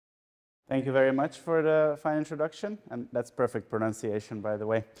Thank you very much for the fine introduction, and that's perfect pronunciation, by the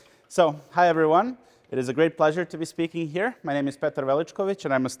way. So, hi everyone. It is a great pleasure to be speaking here. My name is Petar Velic,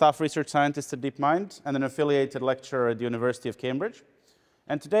 and I'm a staff research scientist at DeepMind and an affiliated lecturer at the University of Cambridge.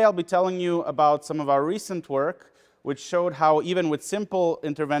 And today I'll be telling you about some of our recent work, which showed how even with simple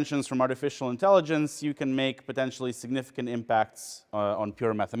interventions from artificial intelligence, you can make potentially significant impacts on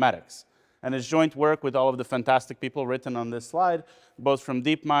pure mathematics. And it's joint work with all of the fantastic people written on this slide, both from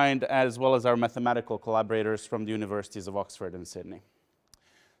DeepMind as well as our mathematical collaborators from the universities of Oxford and Sydney.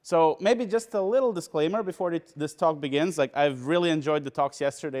 So maybe just a little disclaimer before this talk begins. I've really enjoyed the talks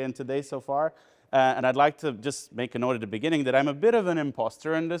yesterday and today so far, and I'd like to just make a note at the beginning that I'm a bit of an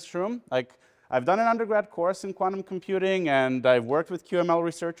imposter in this room. I've done an undergrad course in quantum computing, and I've worked with QML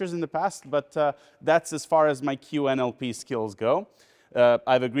researchers in the past, but that's as far as my QNLP skills go.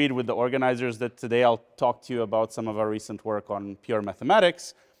 I've agreed with the organizers that today I'll talk to you about some of our recent work on pure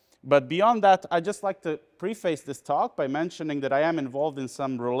mathematics. But beyond that, I'd just like to preface this talk by mentioning that I am involved in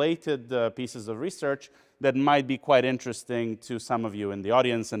some related pieces of research that might be quite interesting to some of you in the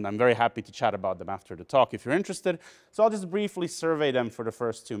audience, and I'm very happy to chat about them after the talk if you're interested. So I'll just briefly survey them for the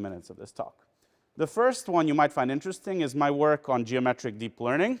first 2 minutes of this talk. The first one you might find interesting is my work on geometric deep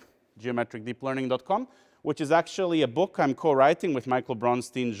learning, geometricdeeplearning.com, which is actually a book I'm co-writing with Michael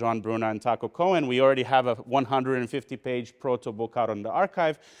Bronstein, Joan Bruna, and Taco Cohen. We already have a 150-page proto book out on the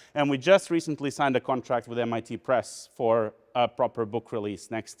archive, and we just recently signed a contract with MIT Press for a proper book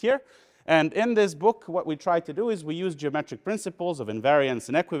release next year. And in this book, what we try to do is we use geometric principles of invariance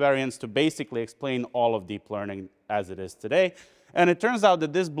and equivariance to basically explain all of deep learning as it is today. And it turns out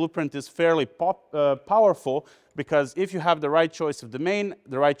that this blueprint is fairly powerful, because if you have the right choice of domain,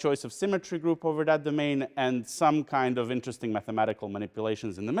 the right choice of symmetry group over that domain, and some kind of interesting mathematical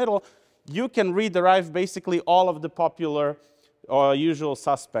manipulations in the middle, you can rederive basically all of the popular or usual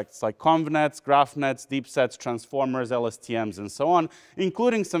suspects like convnets, graph nets, deep sets, transformers, LSTMs, and so on,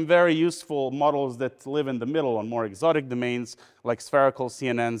 including some very useful models that live in the middle on more exotic domains like spherical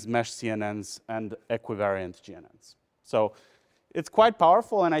CNNs, mesh CNNs, and equivariant GNNs. So it's quite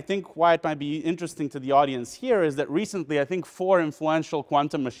powerful, and I think why it might be interesting to the audience here is that recently I think 4 influential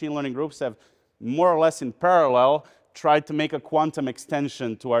quantum machine learning groups have more or less in parallel tried to make a quantum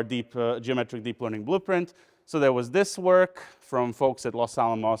extension to our geometric deep learning blueprint. So there was this work from folks at Los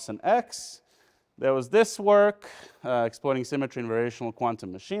Alamos and X. There was this work, exploiting symmetry in variational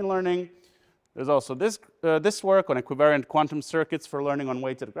quantum machine learning. There's also this work on equivariant quantum circuits for learning on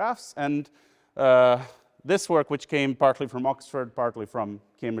weighted graphs, and this work, which came partly from Oxford, partly from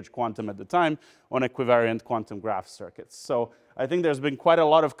Cambridge Quantum at the time, on equivariant quantum graph circuits. So I think there's been quite a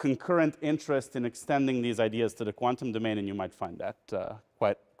lot of concurrent interest in extending these ideas to the quantum domain, and you might find that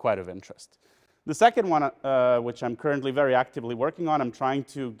quite of interest. The second one, which I'm currently very actively working on, I'm trying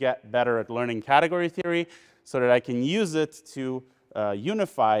to get better at learning category theory so that I can use it to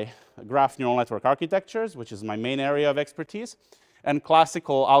unify graph neural network architectures, which is my main area of expertise, and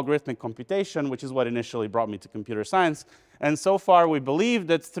classical algorithmic computation, which is what initially brought me to computer science. And so far, we believe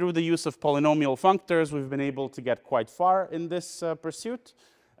that through the use of polynomial functors, we've been able to get quite far in this pursuit.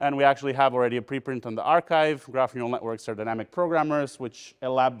 And we actually have already a preprint on the archive. Graph neural networks are dynamic programmers, which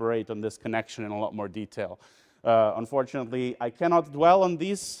elaborate on this connection in a lot more detail. Unfortunately, I cannot dwell on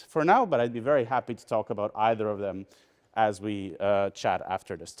these for now, but I'd be very happy to talk about either of them as we chat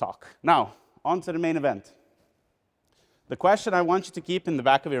after this talk. Now, on to the main event. The question I want you to keep in the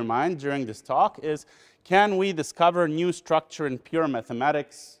back of your mind during this talk is, can we discover new structure in pure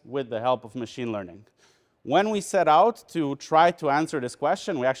mathematics with the help of machine learning? When we set out to try to answer this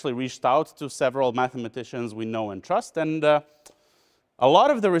question, we actually reached out to several mathematicians we know and trust, and a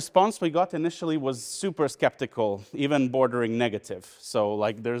lot of the response we got initially was super skeptical, even bordering negative.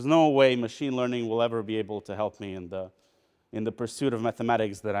 So there's no way machine learning will ever be able to help me in the pursuit of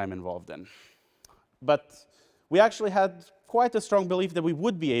mathematics that I'm involved in. But we actually had quite a strong belief that we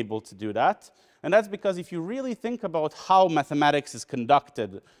would be able to do that. And that's because if you really think about how mathematics is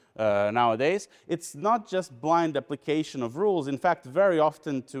conducted nowadays, it's not just blind application of rules. In fact, very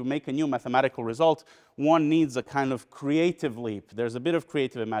often to make a new mathematical result, one needs a kind of creative leap. There's a bit of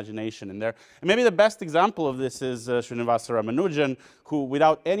creative imagination in there. And maybe the best example of this is Srinivasa Ramanujan, who,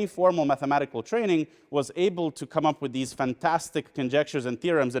 without any formal mathematical training, was able to come up with these fantastic conjectures and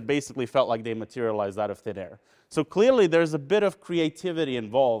theorems that basically felt like they materialized out of thin air. So clearly, there's a bit of creativity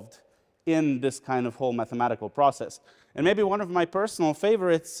involved in this kind of whole mathematical process. And maybe one of my personal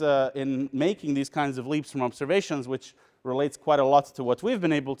favorites in making these kinds of leaps from observations, which relates quite a lot to what we've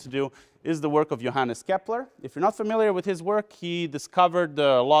been able to do, is the work of Johannes Kepler. If you're not familiar with his work, he discovered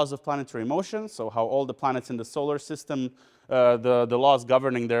the laws of planetary motion, so how all the planets in the solar system the laws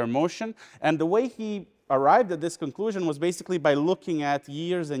governing their motion. And the way he arrived at this conclusion was basically by looking at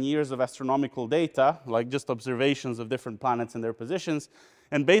years and years of astronomical data, like just observations of different planets and their positions.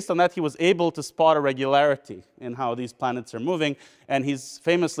 And based on that, he was able to spot a regularity in how these planets are moving. And he's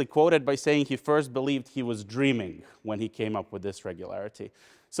famously quoted by saying he first believed he was dreaming when he came up with this regularity.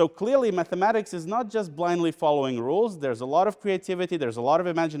 So clearly, mathematics is not just blindly following rules. There's a lot of creativity, there's a lot of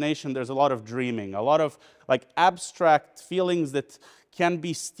imagination, there's a lot of dreaming, a lot of like abstract feelings that can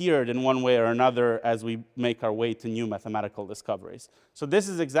be steered in one way or another as we make our way to new mathematical discoveries. So this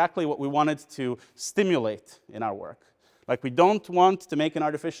is exactly what we wanted to stimulate in our work. Like, we don't want to make an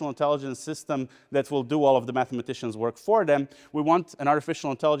artificial intelligence system that will do all of the mathematicians' work for them. We want an artificial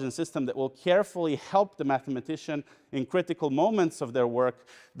intelligence system that will carefully help the mathematician in critical moments of their work,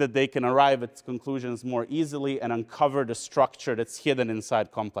 that they can arrive at conclusions more easily and uncover the structure that's hidden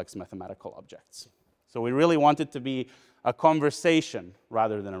inside complex mathematical objects. So we really want it to be a conversation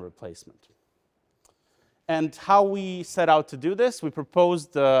rather than a replacement. And how we set out to do this, we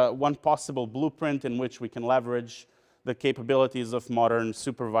proposed one possible blueprint in which we can leverage the capabilities of modern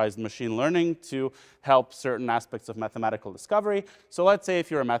supervised machine learning to help certain aspects of mathematical discovery. So let's say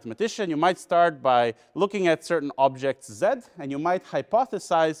if you're a mathematician, you might start by looking at certain objects Z, and you might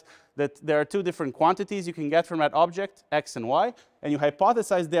hypothesize that there are two different quantities you can get from that object, X and Y, and you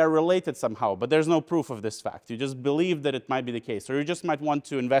hypothesize they are related somehow, but there's no proof of this fact. You just believe that it might be the case, or you just might want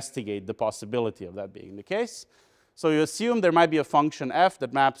to investigate the possibility of that being the case. So you assume there might be a function f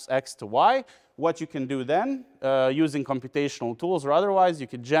that maps x to y. What you can do then, using computational tools or otherwise, you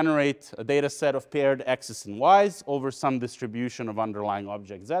could generate a data set of paired x's and y's over some distribution of underlying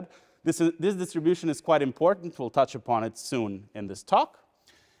object z. This distribution is quite important. We'll touch upon it soon in this talk.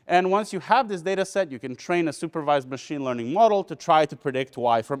 And once you have this data set, you can train a supervised machine learning model to try to predict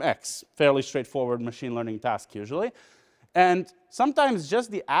y from x. Fairly straightforward machine learning task usually. And sometimes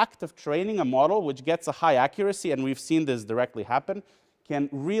just the act of training a model which gets a high accuracy, and we've seen this directly happen, can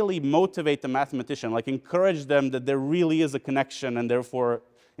really motivate the mathematician, like encourage them that there really is a connection and therefore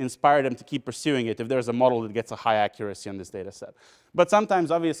inspire them to keep pursuing it if there's a model that gets a high accuracy on this data set. But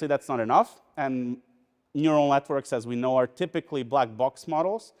sometimes, obviously, that's not enough. And neural networks, as we know, are typically black box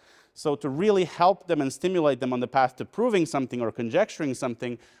models. So to really help them and stimulate them on the path to proving something or conjecturing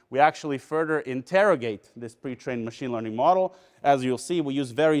something, we actually further interrogate this pre-trained machine learning model. As you'll see, we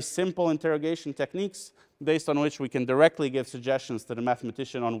use very simple interrogation techniques based on which we can directly give suggestions to the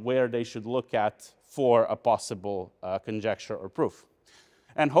mathematician on where they should look at for a possible conjecture or proof.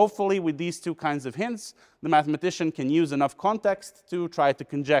 And hopefully, with these two kinds of hints, the mathematician can use enough context to try to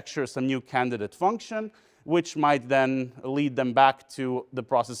conjecture some new candidate function, which might then lead them back to the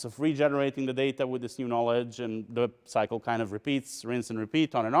process of regenerating the data with this new knowledge, and the cycle kind of repeats, rinse and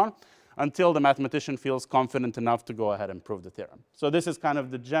repeat, on and on, until the mathematician feels confident enough to go ahead and prove the theorem. So this is kind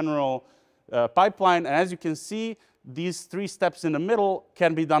of the general pipeline, and as you can see, these three steps in the middle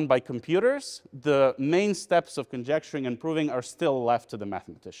can be done by computers. The main steps of conjecturing and proving are still left to the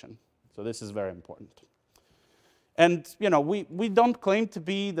mathematician. So this is very important. And you know, we don't claim to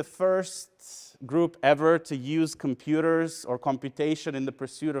be the first group ever to use computers or computation in the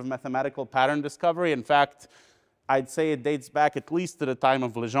pursuit of mathematical pattern discovery. In fact, I'd say it dates back at least to the time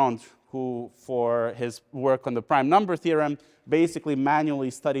of Legendre, who, for his work on the prime number theorem, basically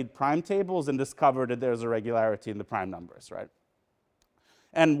manually studied prime tables and discovered that there's a regularity in the prime numbers, right?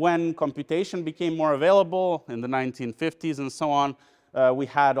 And when computation became more available in the 1950s and so on, we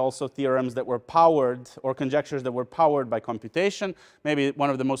had also theorems that were powered, or conjectures that were powered by computation. Maybe one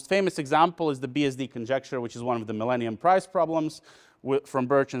of the most famous examples is the BSD conjecture, which is one of the Millennium Prize problems from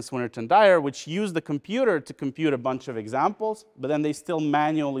Birch and Swinnerton Dyer, which used the computer to compute a bunch of examples, but then they still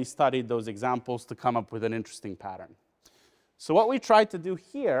manually studied those examples to come up with an interesting pattern. So what we tried to do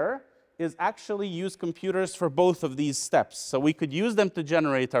here is actually use computers for both of these steps. So we could use them to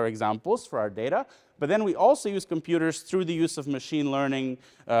generate our examples for our data, but then we also use computers through the use of machine learning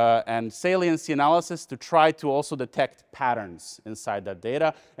and saliency analysis to try to also detect patterns inside that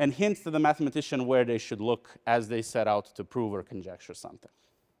data and hint to the mathematician where they should look as they set out to prove or conjecture something.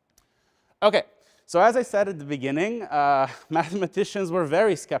 Okay, so as I said at the beginning, mathematicians were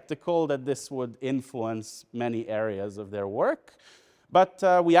very skeptical that this would influence many areas of their work. But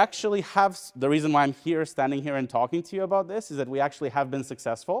we actually have, the reason why I'm here, standing here and talking to you about this, is that we actually have been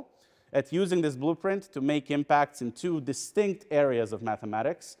successful at using this blueprint to make impacts in two distinct areas of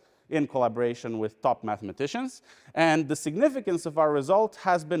mathematics in collaboration with top mathematicians. And the significance of our result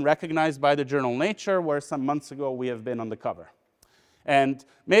has been recognized by the journal Nature, where some months ago we have been on the cover. And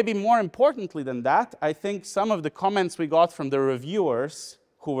maybe more importantly than that, I think some of the comments we got from the reviewers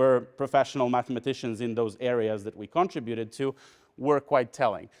who were professional mathematicians in those areas that we contributed to, were quite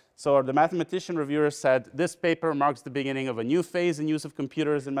telling. So the mathematician reviewers said, this paper marks the beginning of a new phase in use of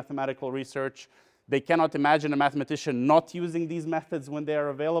computers in mathematical research. They cannot imagine a mathematician not using these methods when they are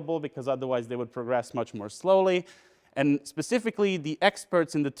available, because otherwise they would progress much more slowly. And specifically, the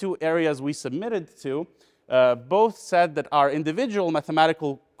experts in the two areas we submitted to both said that our individual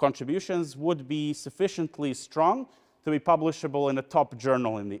mathematical contributions would be sufficiently strong to be publishable in a top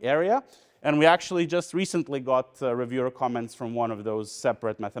journal in the area. And we actually just recently got reviewer comments from one of those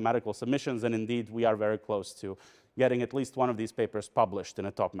separate mathematical submissions, and indeed we are very close to getting at least one of these papers published in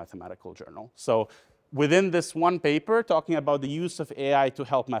a top mathematical journal. So within this one paper, talking about the use of AI to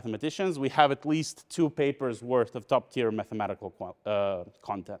help mathematicians, we have at least 2 papers worth of top-tier mathematical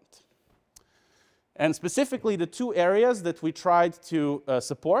content. And specifically, the 2 areas that we tried to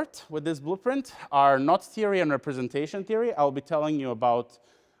support with this blueprint are knot theory and representation theory. I'll be telling you about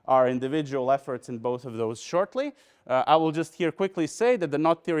our individual efforts in both of those shortly. I will just here quickly say that the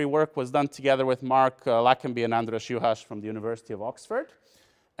knot theory work was done together with Mark Lackenby and Andras Juhas from the University of Oxford.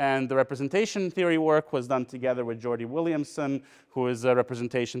 And the representation theory work was done together with Jordi Williamson, who is a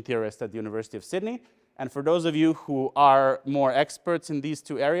representation theorist at the University of Sydney. And for those of you who are more experts in these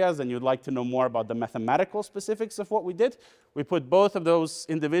 2 areas and you'd like to know more about the mathematical specifics of what we did, we put both of those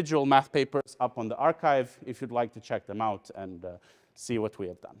individual math papers up on the archive if you'd like to check them out and see what we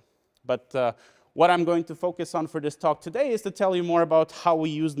have done. But what I'm going to focus on for this talk today is to tell you more about how we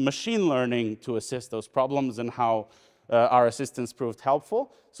used machine learning to assist those problems and how our assistance proved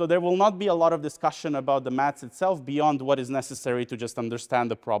helpful. So there will not be a lot of discussion about the maths itself beyond what is necessary to just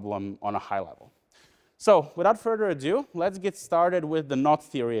understand the problem on a high level. So without further ado, let's get started with the knot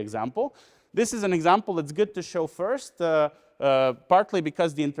theory example. This is an example that's good to show first, partly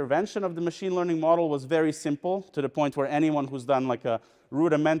because the intervention of the machine learning model was very simple, to the point where anyone who's done like a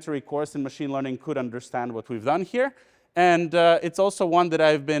rudimentary course in machine learning could understand what we've done here. And it's also one that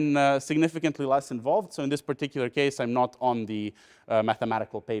I've been significantly less involved. So in this particular case, I'm not on the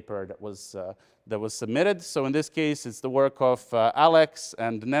mathematical paper that was submitted. So in this case, it's the work of Alex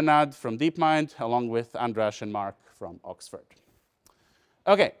and Nenad from DeepMind, along with Andras and Mark from Oxford.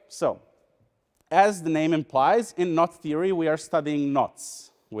 OK, so as the name implies, in knot theory, we are studying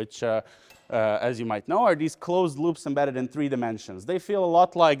knots, which, as you might know, are these closed loops embedded in 3 dimensions. They feel a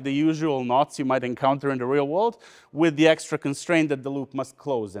lot like the usual knots you might encounter in the real world, with the extra constraint that the loop must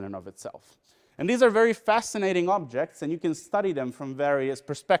close in and of itself. And these are very fascinating objects, and you can study them from various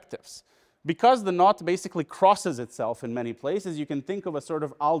perspectives. Because the knot basically crosses itself in many places, you can think of a sort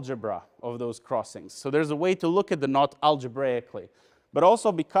of algebra of those crossings. So there's a way to look at the knot algebraically. But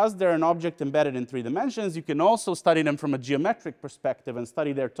also, because they're an object embedded in 3 dimensions, you can also study them from a geometric perspective and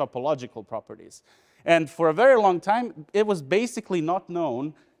study their topological properties. And for a very long time, it was basically not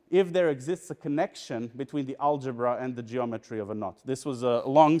known if there exists a connection between the algebra and the geometry of a knot. This was a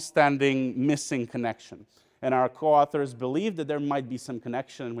long-standing missing connection. And our co-authors believed that there might be some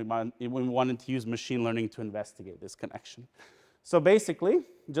connection, and we wanted to use machine learning to investigate this connection. So basically,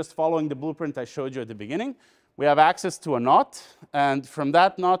 just following the blueprint I showed you at the beginning, we have access to a knot, and from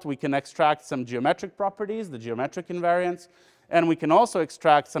that knot, we can extract some geometric properties, the geometric invariants, and we can also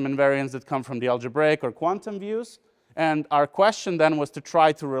extract some invariants that come from the algebraic or quantum views. And our question then was to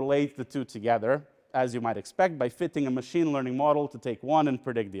try to relate the 2 together, as you might expect, by fitting a machine learning model to take one and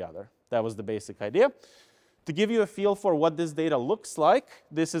predict the other. That was the basic idea. To give you a feel for what this data looks like,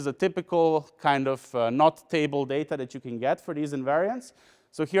 this is a typical kind of knot table data that you can get for these invariants.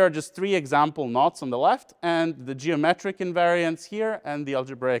 So here are just 3 example knots on the left, and the geometric invariants here and the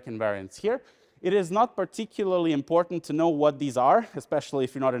algebraic invariants here. It is not particularly important to know what these are, especially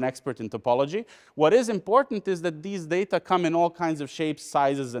if you're not an expert in topology. What is important is that these data come in all kinds of shapes,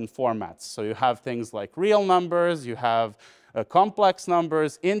 sizes, and formats. So you have things like real numbers, you have complex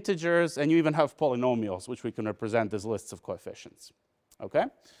numbers, integers, and you even have polynomials, which we can represent as lists of coefficients. Okay?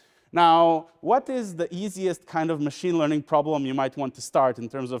 Now, what is the easiest kind of machine learning problem you might want to start in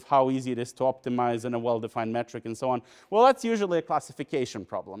terms of how easy it is to optimize in a well-defined metric and so on? Well, that's usually a classification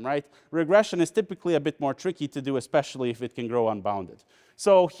problem, right? Regression is typically a bit more tricky to do, especially if it can grow unbounded.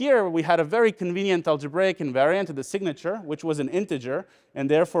 So here we had a very convenient algebraic invariant at the signature, which was an integer, and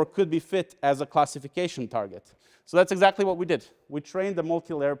therefore could be fit as a classification target. So that's exactly what we did. We trained the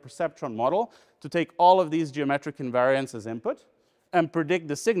multi-layer perceptron model to take all of these geometric invariants as input and predict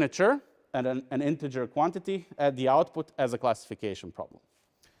the signature and an integer quantity at the output as a classification problem.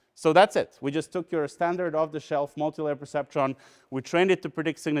 So that's it. We just took your standard off-the-shelf multi-layer perceptron, we trained it to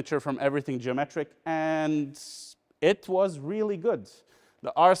predict signature from everything geometric, and it was really good.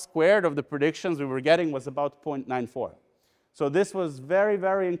 The R squared of the predictions we were getting was about 0.94. So this was very,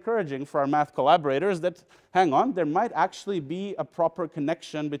 very encouraging for our math collaborators that, hang on, there might actually be a proper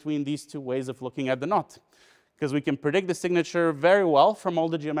connection between these two ways of looking at the knot, because we can predict the signature very well from all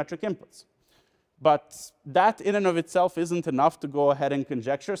the geometric inputs. But that in and of itself isn't enough to go ahead and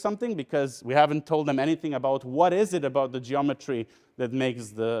conjecture something, because we haven't told them anything about what is it about the geometry that makes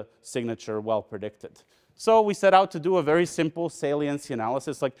the signature well predicted. So we set out to do a very simple saliency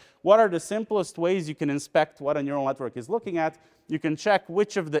analysis, like what are the simplest ways you can inspect what a neural network is looking at. You can check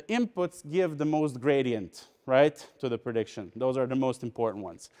which of the inputs give the most gradient, right, to the prediction. Those are the most important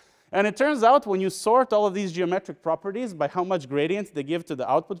ones. And it turns out when you sort all of these geometric properties by how much gradient they give to the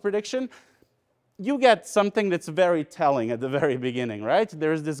output prediction, you get something that's very telling at the very beginning, right?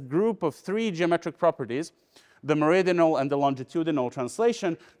 There's this group of 3 geometric properties, the meridional and the longitudinal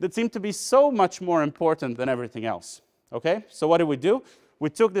translation, that seem to be so much more important than everything else, okay? So what did we do? We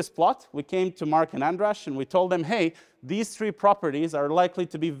took this plot, we came to Mark and Andras, and we told them, hey, these 3 properties are likely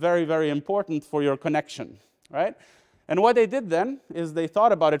to be very, very important for your connection, right? And what they did then is they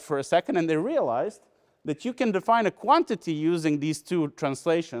thought about it for a second, and they realized that you can define a quantity using these 2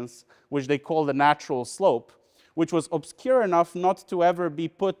 translations, which they call the natural slope, which was obscure enough not to ever be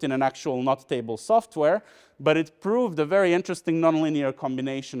put in an actual knot table software, but it proved a very interesting nonlinear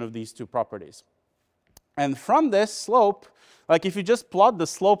combination of these 2 properties. And from this slope, like if you just plot the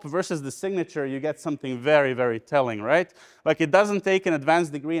slope versus the signature, you get something very, very telling, right? Like it doesn't take an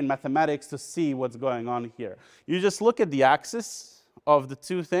advanced degree in mathematics to see what's going on here. You just look at the axis of the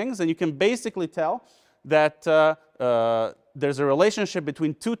 2 things, and you can basically tell that there's a relationship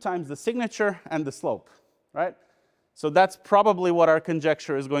between 2 times the signature and the slope, right? So that's probably what our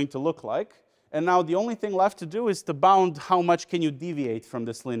conjecture is going to look like. And now the only thing left to do is to bound how much can you deviate from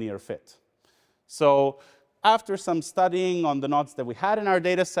this linear fit. So after some studying on the knots that we had in our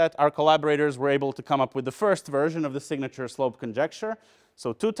data set, our collaborators were able to come up with the first version of the signature slope conjecture.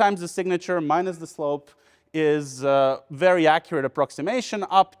 So 2 times the signature minus the slope is a very accurate approximation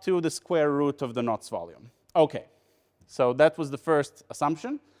up to the square root of the knots volume. Okay, so that was the first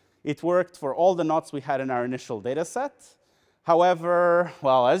assumption. It worked for all the knots we had in our initial data set. However,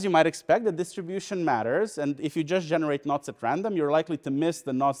 well, as you might expect, the distribution matters, and if you just generate knots at random, you're likely to miss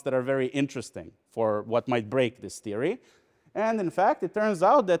the knots that are very interesting for what might break this theory. And in fact, it turns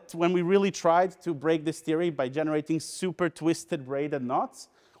out that when we really tried to break this theory by generating super twisted braided knots,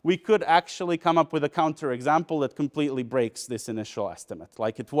 we could actually come up with a counterexample that completely breaks this initial estimate.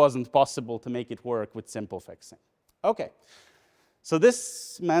 Like it wasn't possible to make it work with simple fixing. Okay, so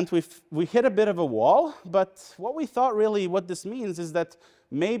this meant we hit a bit of a wall, but what we thought really what this means is that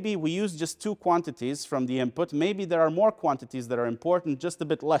maybe we use just 2 quantities from the input. Maybe there are more quantities that are important, just a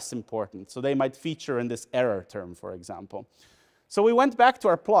bit less important. So they might feature in this error term, for example. So we went back to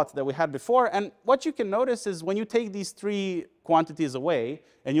our plot that we had before, and what you can notice is when you take these 3 quantities away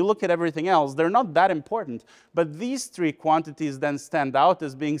and you look at everything else, they're not that important, but these 3 quantities then stand out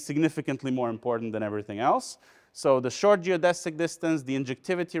as being significantly more important than everything else. So the short geodesic distance, the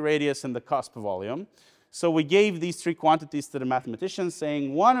injectivity radius, and the cusp volume. So we gave these 3 quantities to the mathematicians,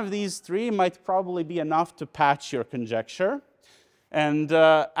 saying one of these 3 might probably be enough to patch your conjecture. And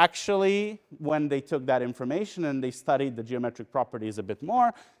actually, when they took that information and they studied the geometric properties a bit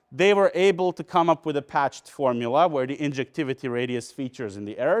more, they were able to come up with a patched formula where the injectivity radius features in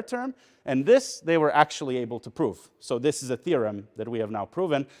the error term. And this, they were actually able to prove. So this is a theorem that we have now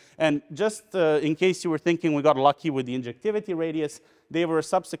proven. And just in case you were thinking we got lucky with the injectivity radius, they were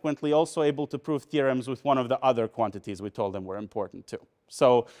subsequently also able to prove theorems with one of the other quantities we told them were important too.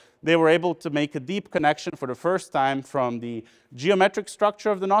 So they were able to make a deep connection for the first time from the geometric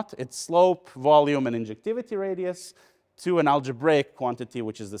structure of the knot, its slope, volume, and injectivity radius, to an algebraic quantity,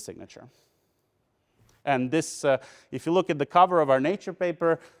 which is the signature. And this, if you look at the cover of our Nature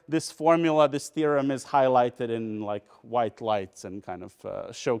paper, this formula, this theorem is highlighted in like white lights and kind of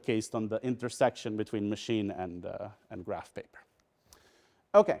showcased on the intersection between machine and graph paper.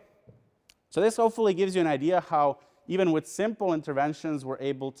 Okay, so this hopefully gives you an idea how even with simple interventions, we're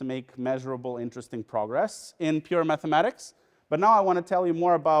able to make measurable, interesting progress in pure mathematics. But now I want to tell you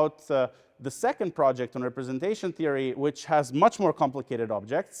more about the second project on representation theory, which has much more complicated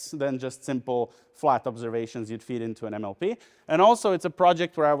objects than just simple flat observations you'd feed into an MLP. And also, it's a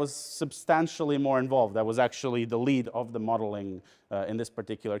project where I was substantially more involved. I was actually the lead of the modeling in this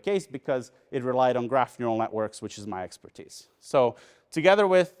particular case because it relied on graph neural networks, which is my expertise. So together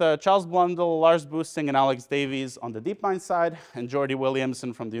with Charles Blundell, Lars Boosing, and Alex Davies on the DeepMind side, and Jordi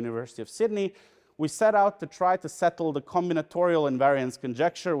Williamson from the University of Sydney, we set out to try to settle the combinatorial invariance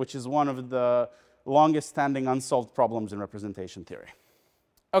conjecture, which is one of the longest standing unsolved problems in representation theory.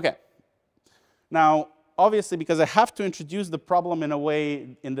 Okay. Now, obviously, because I have to introduce the problem in a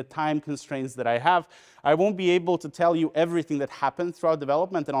way in the time constraints that I have, I won't be able to tell you everything that happened throughout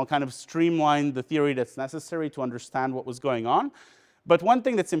development, and I'll kind of streamline the theory that's necessary to understand what was going on. But one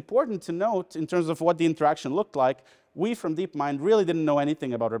thing that's important to note in terms of what the interaction looked like, we from DeepMind really didn't know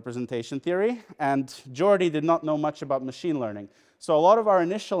anything about representation theory, and Jordi did not know much about machine learning. So a lot of our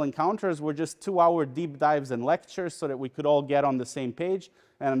initial encounters were just 2-hour deep dives and lectures so that we could all get on the same page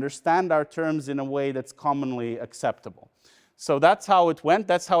and understand our terms in a way that's commonly acceptable. So that's how it went,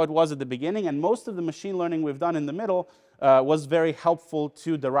 that's how it was at the beginning, and most of the machine learning we've done in the middle was very helpful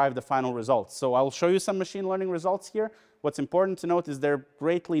to derive the final results. So I'll show you some machine learning results here. What's important to note is they're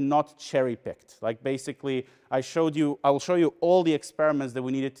greatly not cherry-picked. Like basically, I'll show you all the experiments that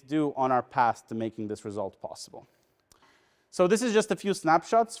we needed to do on our path to making this result possible. So this is just a few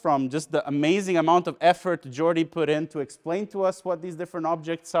snapshots from just the amazing amount of effort Jordi put in to explain to us what these different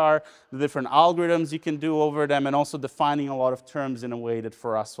objects are, the different algorithms you can do over them, and also defining a lot of terms in a way that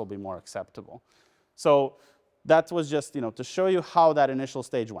for us will be more acceptable. So that was just to show you how that initial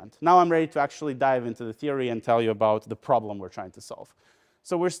stage went. Now I'm ready to actually dive into the theory and tell you about the problem we're trying to solve.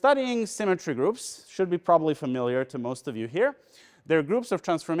 So we're studying symmetry groups, should be probably familiar to most of you here. They're groups of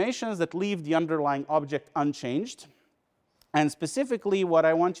transformations that leave the underlying object unchanged. And specifically, what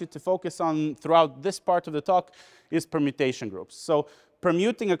I want you to focus on throughout this part of the talk is permutation groups. So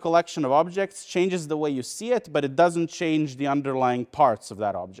permuting a collection of objects changes the way you see it, but it doesn't change the underlying parts of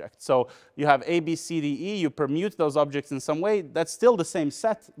that object. So you have A, B, C, D, E, you permute those objects in some way, that's still the same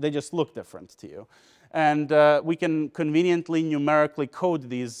set, they just look different to you. And we can conveniently numerically code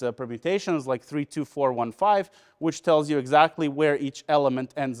these permutations like 3, 2, 4, 1, 5, which tells you exactly where each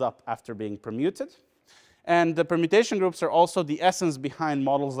element ends up after being permuted. And the permutation groups are also the essence behind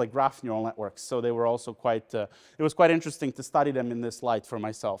models like graph neural networks. So they were also quite, it was quite interesting to study them in this light for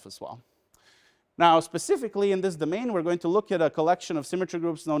myself as well. Now, specifically in this domain, we're going to look at a collection of symmetry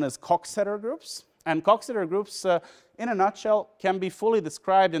groups known as Coxeter groups. And Coxeter groups, in a nutshell, can be fully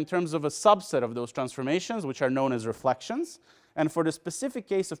described in terms of a subset of those transformations, which are known as reflections. And for the specific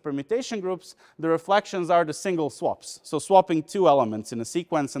case of permutation groups, the reflections are the single swaps. So swapping 2 elements in a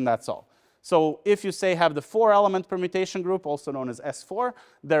sequence, and that's all. So if you say have the 4-element permutation group, also known as S4,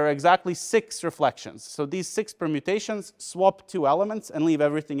 there are exactly 6 reflections. So these 6 permutations swap 2 elements and leave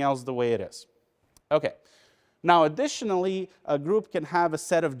everything else the way it is. Okay. Now, additionally, a group can have a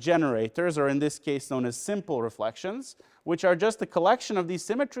set of generators, or in this case known as simple reflections, which are just a collection of these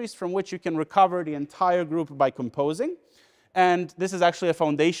symmetries from which you can recover the entire group by composing. And this is actually a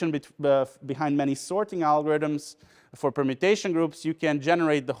foundation behind many sorting algorithms. For permutation groups, you can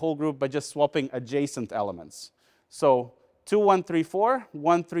generate the whole group by just swapping adjacent elements. So 2, 1, 3, 4,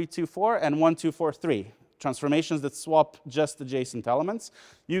 1, 3, 2, 4, and 1, 2, 4, 3. Transformations that swap just adjacent elements.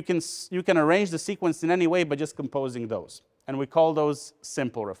 You can arrange the sequence in any way by just composing those. And we call those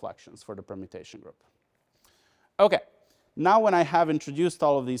simple reflections for the permutation group. Okay. Now when I have introduced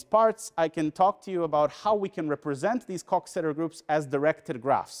all of these parts, I can talk to you about how we can represent these Coxeter groups as directed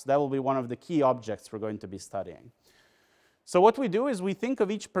graphs. That will be one of the key objects we're going to be studying. So what we do is we think of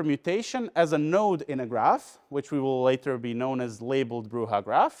each permutation as a node in a graph, which we will later be known as labeled Bruja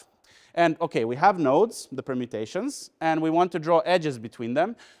graph. And okay, we have nodes, the permutations, and we want to draw edges between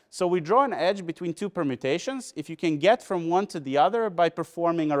them. So we draw an edge between 2 permutations if you can get from one to the other by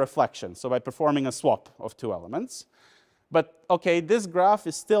performing a reflection, so by performing a swap of 2 elements. But okay, this graph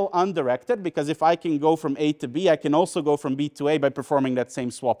is still undirected, because if I can go from A to B, I can also go from B to A by performing that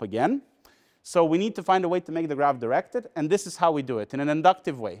same swap again. So we need to find a way to make the graph directed, and this is how we do it, in an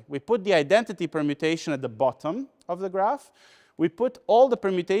inductive way. We put the identity permutation at the bottom of the graph. We put all the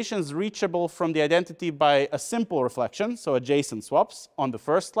permutations reachable from the identity by a simple reflection, so adjacent swaps, on the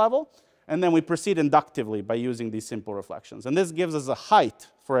first level, and then we proceed inductively by using these simple reflections. And this gives us a height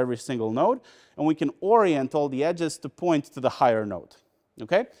for every single node, and we can orient all the edges to point to the higher node.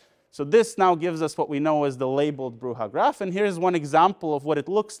 Okay? So this now gives us what we know as the labeled Bruja graph, and here's one example of what it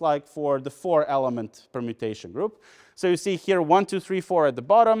looks like for the 4-element permutation group. So you see here 1, 2, 3, 4 at the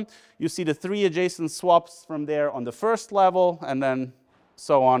bottom. You see the 3 adjacent swaps from there on the first level, and then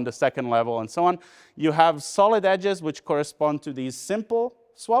so on the second level, and so on. You have solid edges, which correspond to these simple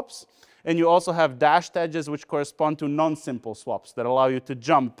swaps, and you also have dashed edges, which correspond to non-simple swaps that allow you to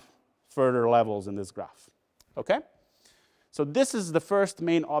jump further levels in this graph. Okay? So this is the first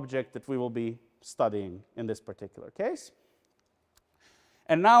main object that we will be studying in this particular case.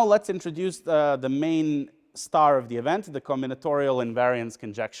 And now let's introduce the main star of the event, the combinatorial invariance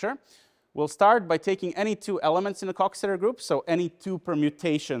conjecture. We'll start by taking any 2 elements in a Coxeter group, so any 2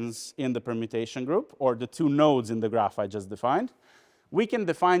 permutations in the permutation group, or the 2 nodes in the graph I just defined. we can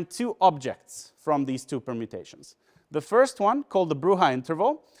define two objects from these two permutations. The first one, called the Bruja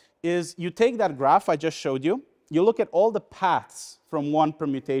interval, is you take that graph I just showed you, you look at all the paths from one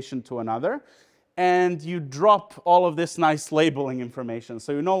permutation to another, and you drop all of this nice labeling information.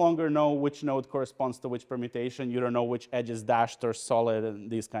 So you no longer know which node corresponds to which permutation, you don't know which edge is dashed or solid,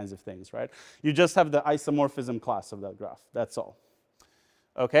 and these kinds of things, right? You just have the isomorphism class of that graph, that's all.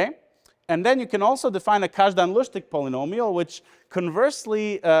 Okay? And then you can also define a Kazhdan-Lushtik polynomial, which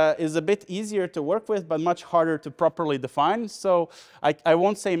conversely is a bit easier to work with, but much harder to properly define. So I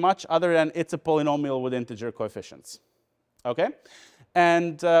won't say much other than it's a polynomial with integer coefficients. Okay?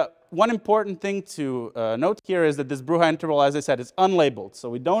 And one important thing to note here is that this Bruja interval, as I said, is unlabeled. So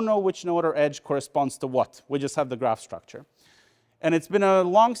we don't know which node or edge corresponds to what. We just have the graph structure. And it's been a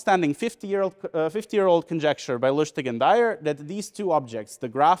long-standing 50-year-old conjecture by Lushtig and Dyer that these two objects, the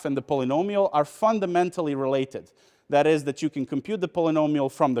graph and the polynomial, are fundamentally related. That is, that you can compute the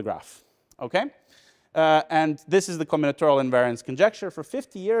polynomial from the graph. Okay? And this is the combinatorial invariance conjecture. For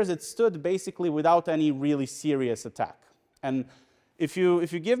 50 years, it stood basically without any really serious attack. And if you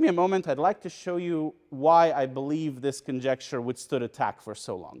give me a moment, I'd like to show you why I believe this conjecture withstood attack for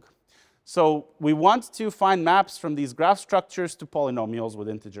so long. So we want to find maps from these graph structures to polynomials with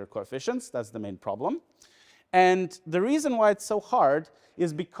integer coefficients. That's the main problem. And the reason why it's so hard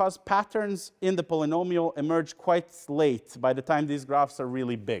is because patterns in the polynomial emerge quite late by the time these graphs are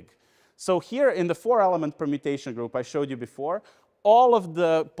really big. So here in the 4-element permutation group I showed you before, all of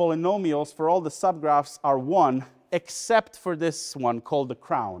the polynomials for all the subgraphs are 1, except for this one called the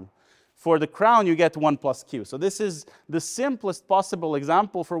crown. For the crown, you get 1 plus q. So this is the simplest possible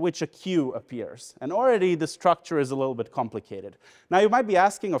example for which a q appears. And already the structure is a little bit complicated. Now you might be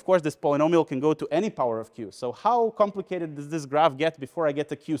asking, of course, this polynomial can go to any power of q. So how complicated does this graph get before I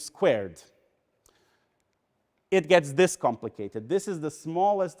get a q squared? It gets this complicated. This is the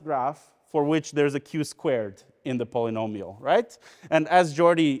smallest graph for which there's a q squared in the polynomial, right? And as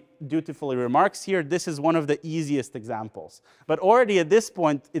Jordi dutifully remarks here, this is one of the easiest examples. But already at this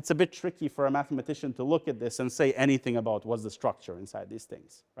point, it's a bit tricky for a mathematician to look at this and say anything about what's the structure inside these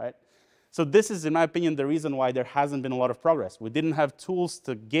things, right? So this is, in my opinion, the reason why there hasn't been a lot of progress. We didn't have tools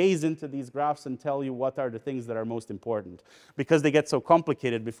to gaze into these graphs and tell you what are the things that are most important, because they get so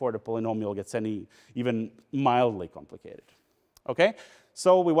complicated before the polynomial gets even mildly complicated. Okay?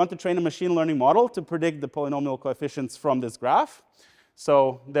 So we want to train a machine learning model to predict the polynomial coefficients from this graph.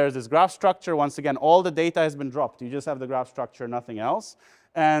 So there's this graph structure. Once again, all the data has been dropped. You just have the graph structure, nothing else.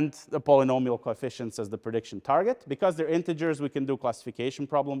 And the polynomial coefficients as the prediction target. Because they're integers, we can do classification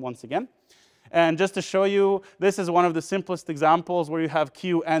problem once again. And just to show you, this is one of the simplest examples where you have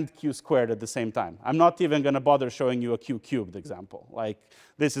q and q squared at the same time. I'm not even going to bother showing you a q cubed example. Like,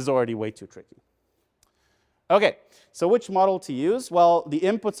 this is already way too tricky. Okay, so which model to use? Well, the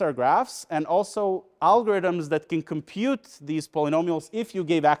inputs are graphs and also algorithms that can compute these polynomials if you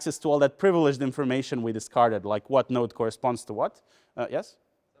gave access to all that privileged information we discarded, like what node corresponds to what. Yes?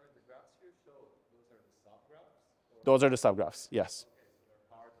 Sorry, the graphs you showed, those are the subgraphs? Those are the subgraphs, yes. Okay, so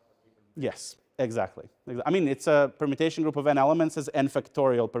they're part of a given. Yes, exactly. I mean, it's a permutation group of n elements as n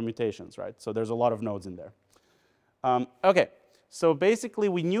factorial permutations, right? So there's a lot of nodes in there. Okay. So basically,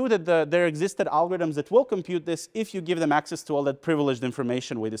 we knew that there existed algorithms that will compute this if you give them access to all that privileged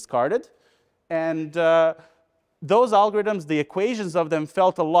information we discarded. And those algorithms, the equations of them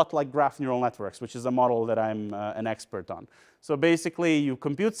felt a lot like graph neural networks, which is a model that I'm an expert on. So basically, you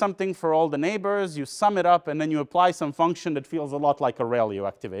compute something for all the neighbors, you sum it up, and then you apply some function that feels a lot like a ReLU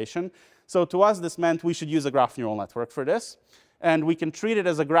activation. So to us, this meant we should use a graph neural network for this. And we can treat it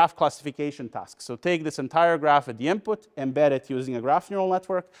as a graph classification task. So take this entire graph at the input, embed it using a graph neural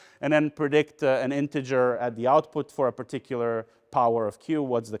network, and then predict an integer at the output for a particular power of q.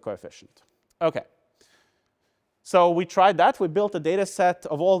 What's the coefficient? Okay. So we tried that. We built a data set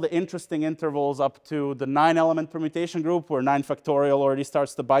of all the interesting intervals up to the 9-element permutation group, where 9 factorial already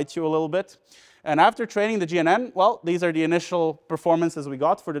starts to bite you a little bit. And after training the GNN, well, these are the initial performances we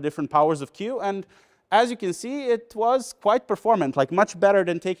got for the different powers of q. And as you can see, it was quite performant, like much better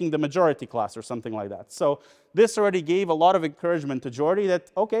than taking the majority class or something like that. So this already gave a lot of encouragement to Jordi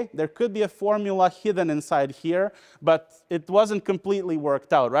that, okay, there could be a formula hidden inside here, but it wasn't completely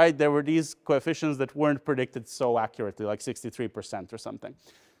worked out, right? There were these coefficients that weren't predicted so accurately, like 63% or something.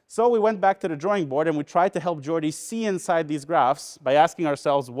 So we went back to the drawing board and we tried to help Jordi see inside these graphs by asking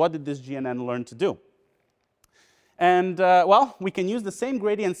ourselves, what did this GNN learn to do? And well, we can use the same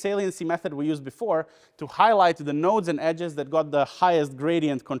gradient saliency method we used before to highlight the nodes and edges that got the highest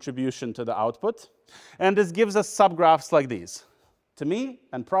gradient contribution to the output. And this gives us subgraphs like these. To me,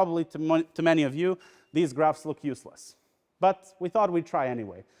 and probably to many of you, these graphs look useless. but we thought we'd try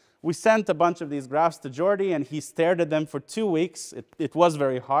anyway. We sent a bunch of these graphs to Jordi, and he stared at them for 2 weeks. It was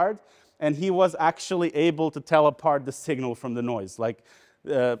very hard, and he was actually able to tell apart the signal from the noise. Like,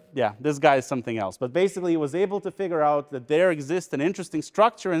 yeah, this guy is something else. But basically, he was able to figure out that there exists an interesting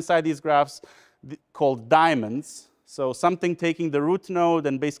structure inside these graphs called diamonds. So something taking the root node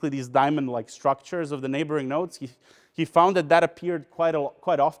and basically these diamond-like structures of the neighboring nodes. He found that that appeared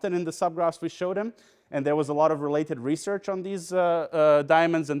quite often in the subgraphs we showed him. And there was a lot of related research on these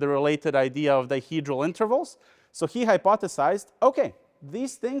diamonds and the related idea of dihedral intervals. So he hypothesized, OK,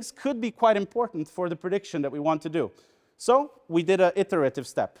 these things could be quite important for the prediction that we want to do. So we did an iterative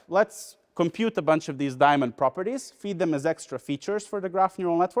step. Let's compute a bunch of these diamond properties, feed them as extra features for the graph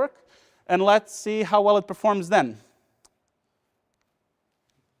neural network, and let's see how well it performs then.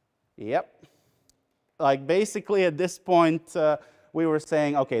 Yep. Like basically at this point, we were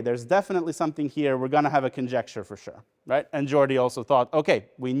saying, OK, there's definitely something here. We're going to have a conjecture for sure, right? And Jordi also thought, OK,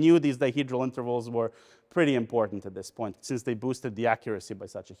 we knew these dihedral intervals were pretty important at this point, since they boosted the accuracy by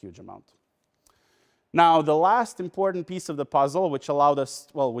such a huge amount. Now, the last important piece of the puzzle, which allowed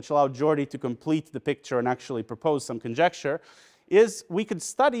Jordi to complete the picture and actually propose some conjecture, is we could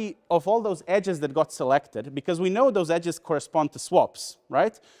study of all those edges that got selected, because we know those edges correspond to swaps,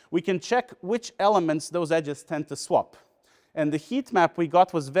 right? We can check which elements those edges tend to swap. And the heat map we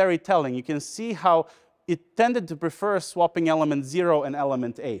got was very telling. You can see how it tended to prefer swapping element 0 and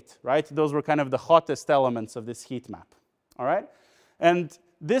element 8, right? Those were kind of the hottest elements of this heat map, all right? And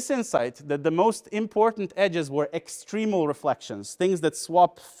this insight that the most important edges were extremal reflections, things that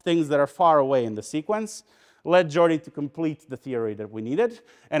swap things that are far away in the sequence, led Jordi to complete the theory that we needed.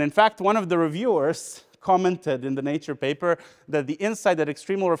 And in fact, one of the reviewers commented in the Nature paper that the insight that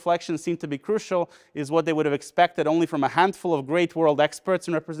extremal reflections seem to be crucial is what they would have expected only from a handful of great world experts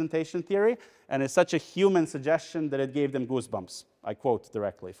in representation theory, and is such a human suggestion that it gave them goosebumps. I quote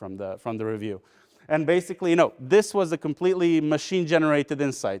directly from the review. And basically, this was a completely machine-generated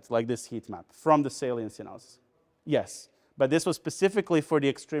insight, like this heat map, from the saliency analysis. Yes. But this was specifically for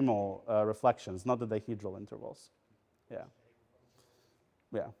the extremal reflections, not the dihedral intervals. Yeah.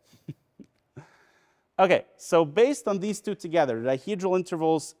 Yeah. OK, so based on these two together, the dihedral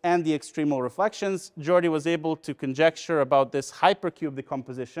intervals and the extremal reflections, Jordi was able to conjecture about this hypercube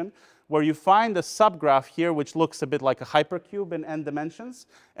decomposition, where you find a subgraph here which looks a bit like a hypercube in n dimensions,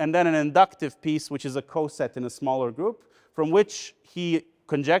 and then an inductive piece, which is a coset in a smaller group, from which he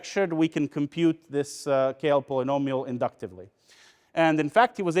conjectured we can compute this KL polynomial inductively. And in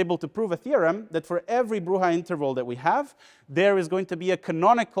fact, he was able to prove a theorem that for every Bruja interval that we have, there is going to be a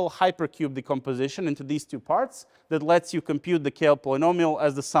canonical hypercube decomposition into these two parts that lets you compute the KL polynomial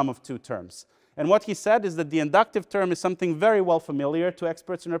as the sum of two terms. And what he said is that the inductive term is something very well familiar to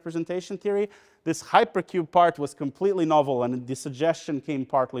experts in representation theory. This hypercube part was completely novel, and the suggestion came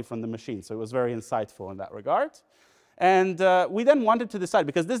partly from the machine. So it was very insightful in that regard. And we then wanted to decide,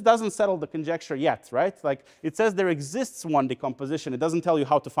 because this doesn't settle the conjecture yet, right? Like, it says there exists one decomposition. It doesn't tell you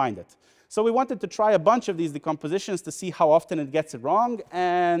how to find it. So we wanted to try a bunch of these decompositions to see how often it gets it wrong.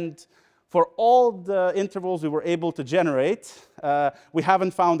 And for all the intervals we were able to generate, we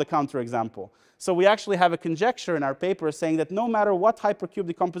haven't found a counterexample. So we actually have a conjecture in our paper saying that no matter what hypercube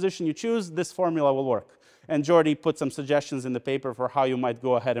decomposition you choose, this formula will work. And Jordi put some suggestions in the paper for how you might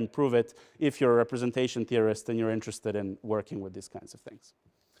go ahead and prove it if you're a representation theorist and you're interested in working with these kinds of things.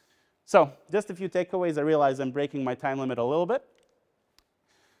 So just a few takeaways. I realize I'm breaking my time limit a little bit.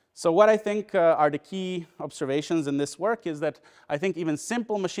 So what I think are the key observations in this work is that I think even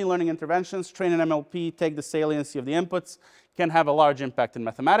simple machine learning interventions, train an MLP, take the saliency of the inputs, can have a large impact in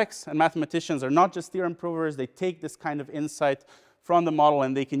mathematics. And mathematicians are not just theorem provers. They take this kind of insight from the model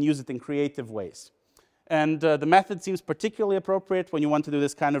and they can use it in creative ways. And the method seems particularly appropriate when you want to do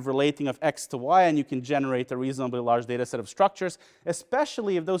this kind of relating of x to y, and you can generate a reasonably large data set of structures,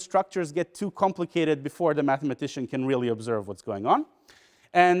 especially if those structures get too complicated before the mathematician can really observe what's going on.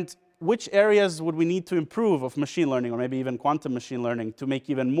 And which areas would we need to improve of machine learning, or maybe even quantum machine learning, to make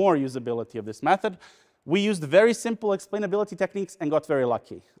even more usability of this method? We used very simple explainability techniques and got very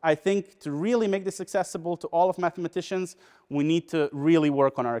lucky. I think to really make this accessible to all of mathematicians, we need to really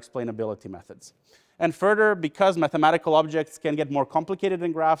work on our explainability methods. And further, because mathematical objects can get more complicated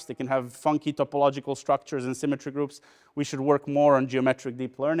in graphs, they can have funky topological structures and symmetry groups, we should work more on geometric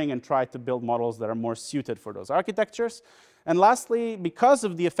deep learning and try to build models that are more suited for those architectures. And lastly, because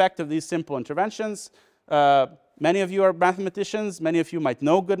of the effect of these simple interventions, Many of you are mathematicians. Many of you might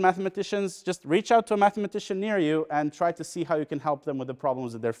know good mathematicians. Just reach out to a mathematician near you and try to see how you can help them with the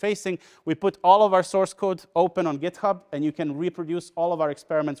problems that they're facing. We put all of our source code open on GitHub, and you can reproduce all of our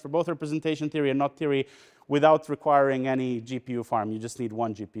experiments for both representation theory and knot theory without requiring any GPU farm. You just need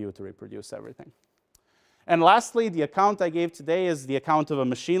one GPU to reproduce everything. And lastly, the account I gave today is the account of a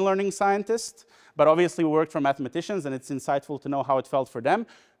machine learning scientist. But obviously, we worked for mathematicians, and it's insightful to know how it felt for them.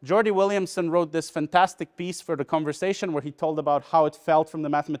 Jordy Williamson wrote this fantastic piece for The Conversation where he told about how it felt from the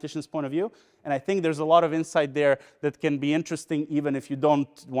mathematician's point of view. And I think there's a lot of insight there that can be interesting even if you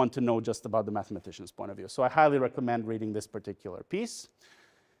don't want to know just about the mathematician's point of view. So I highly recommend reading this particular piece.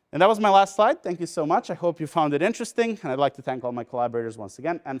 And that was my last slide. Thank you so much. I hope you found it interesting. And I'd like to thank all my collaborators once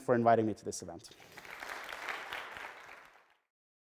again and for inviting me to this event.